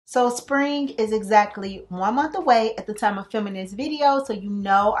So spring is exactly 1 month away at the time of filming this video, so you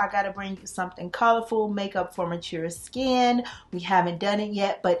know I gotta bring you something colorful, makeup for mature skin. We haven't done it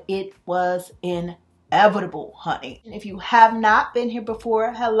yet, but it was inevitable, honey. If you have not been here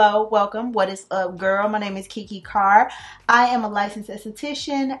before, hello, welcome. What is up, girl? My name is KiKi Carr. I am a licensed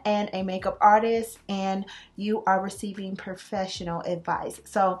esthetician and a makeup artist, and you are receiving professional advice.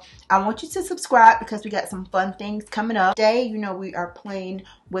 So I want you to subscribe because we got some fun things coming up. Today, you know, we are playing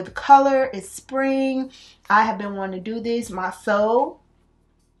with color. It's spring. I have been wanting to do this, my soul,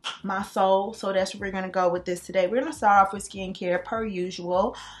 so that's where we're gonna go with this today. We're gonna start off with skincare per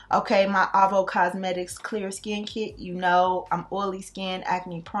usual. Okay, my Avo Cosmetics clear skin kit. You know I'm oily skin,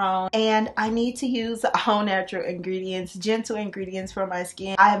 acne prone, and I need to use all natural ingredients, gentle ingredients for my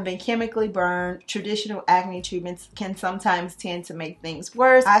skin. I have been chemically burned. Traditional acne treatments can sometimes tend to make things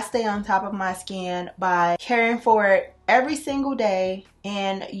worse. I stay on top of my skin by caring for it every single day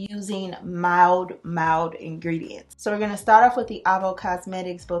and using mild ingredients. So we're going to start off with the Avo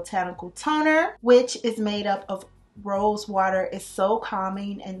Cosmetics Botanical Toner, which is made up of rose water. It's so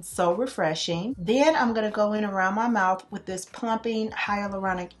calming and so refreshing. Then I'm going to go in around my mouth with this plumping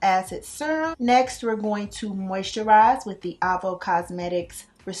hyaluronic acid serum. Next, we're going to moisturize with the Avo Cosmetics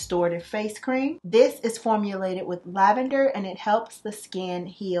Restorative Face Cream. This is formulated with lavender and it helps the skin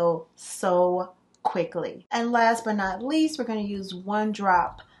heal so quickly. And last but not least, we're going to use 1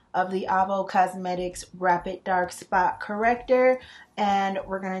 drop of the Avo Cosmetics Rapid Dark Spot Corrector, and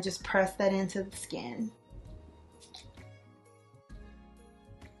we're going to just press that into the skin.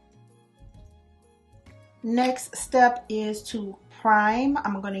 Next step is to prime.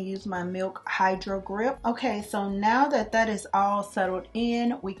 I'm going to use my Milk Hydro Grip. Okay, so now that that is all settled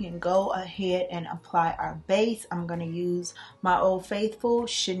in, we can go ahead and apply our base. I'm going to use my Old Faithful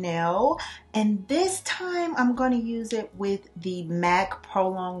Chanel, and this time I'm going to use it with the MAC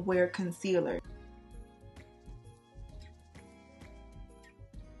Prolonged Wear Concealer.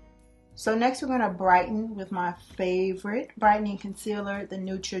 So next we're going to brighten with my favorite brightening concealer, the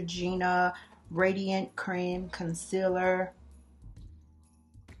Neutrogena Radiant Cream Concealer.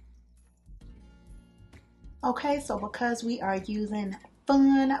 Okay, so because we are using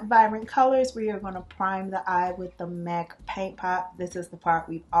fun, vibrant colors, we are going to prime the eye with the MAC Paint Pot. This is the part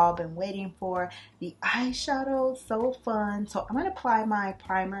we've all been waiting for. The eyeshadow, so fun. So I'm going to apply my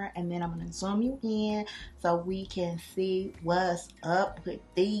primer and then I'm going to zoom you in so we can see what's up with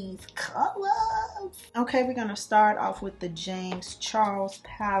these colors. Okay, we're going to start off with the James Charles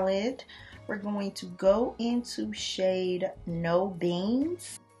palette. We're going to go into shade No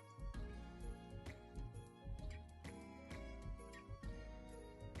Beans.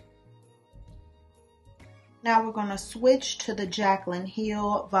 Now we're going to switch to the Jaclyn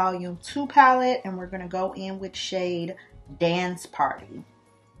Hill Volume 2 palette and we're going to go in with shade Dance Party.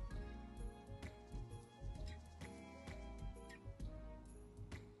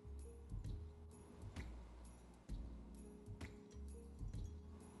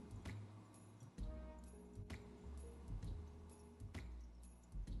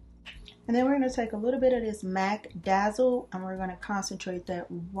 And then we're going to take a little bit of this MAC Dazzle and we're going to concentrate that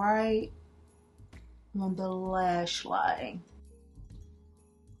right on the lash line.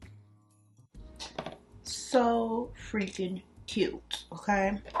 So freaking cute.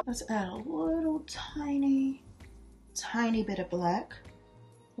 Okay, let's add a little tiny bit of black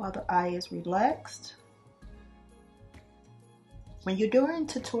while the eye is relaxed. When you're doing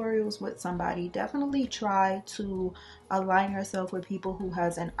tutorials with somebody, definitely try to align yourself with people who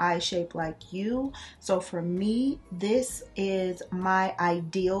has an eye shape like you. So for me, this is my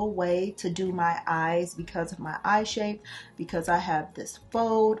ideal way to do my eyes because of my eye shape, because I have this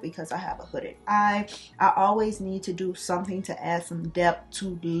fold, because I have a hooded eye. I always need to do something to add some depth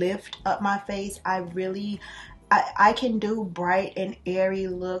to lift up my face. I can do bright and airy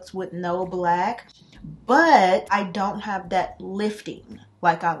looks with no black, but I don't have that lifting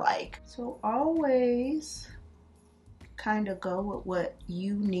like I like. So always kind of go with what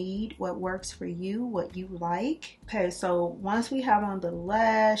you need, what works for you, what you like. Okay, so once we have on the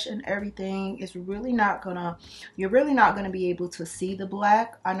lash and everything, you're really not gonna be able to see the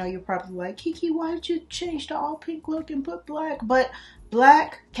black. I know you're probably like, KiKi, why did you change the all pink look and put black? But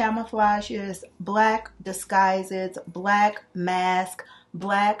black camouflages, black disguises, black mask,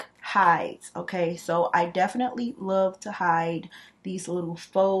 black hides. Okay, so I definitely love to hide these little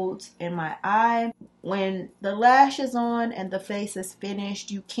folds in my eye. When the lash is on and the face is finished,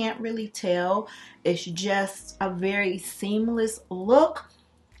 you can't really tell. It's just a very seamless look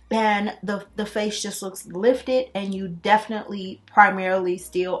and the face just looks lifted, and you definitely primarily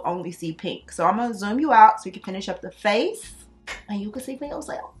still only see pink. So I'm gonna zoom you out so you can finish up the face and you can see for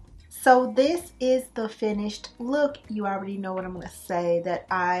yourself. So this is the finished look. You already know what I'm going to say, that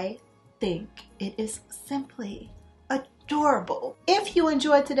I think it is simply adorable. If you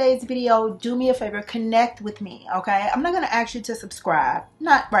enjoyed today's video, do me a favor, connect with me, okay? I'm not going to ask you to subscribe,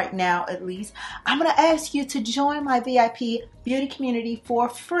 not right now at least. I'm going to ask you to join my VIP beauty community for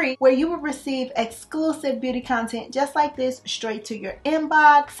free, where you will receive exclusive beauty content just like this straight to your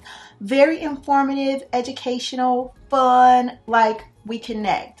inbox. Very informative, educational, fun, like we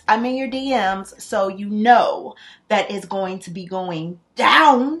connect. I'm in your DMs, so you know that it's going to be going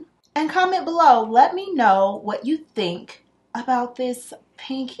down. And comment below, let me know what you think about this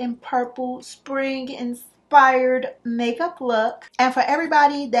pink and purple spring inspired makeup look. And for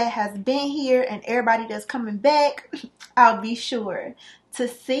everybody that has been here and everybody that's coming back, I'll be sure to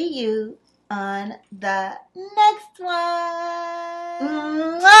see you on the next one.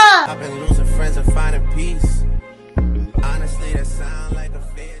 Mwah! I've been losing friends and finding peace.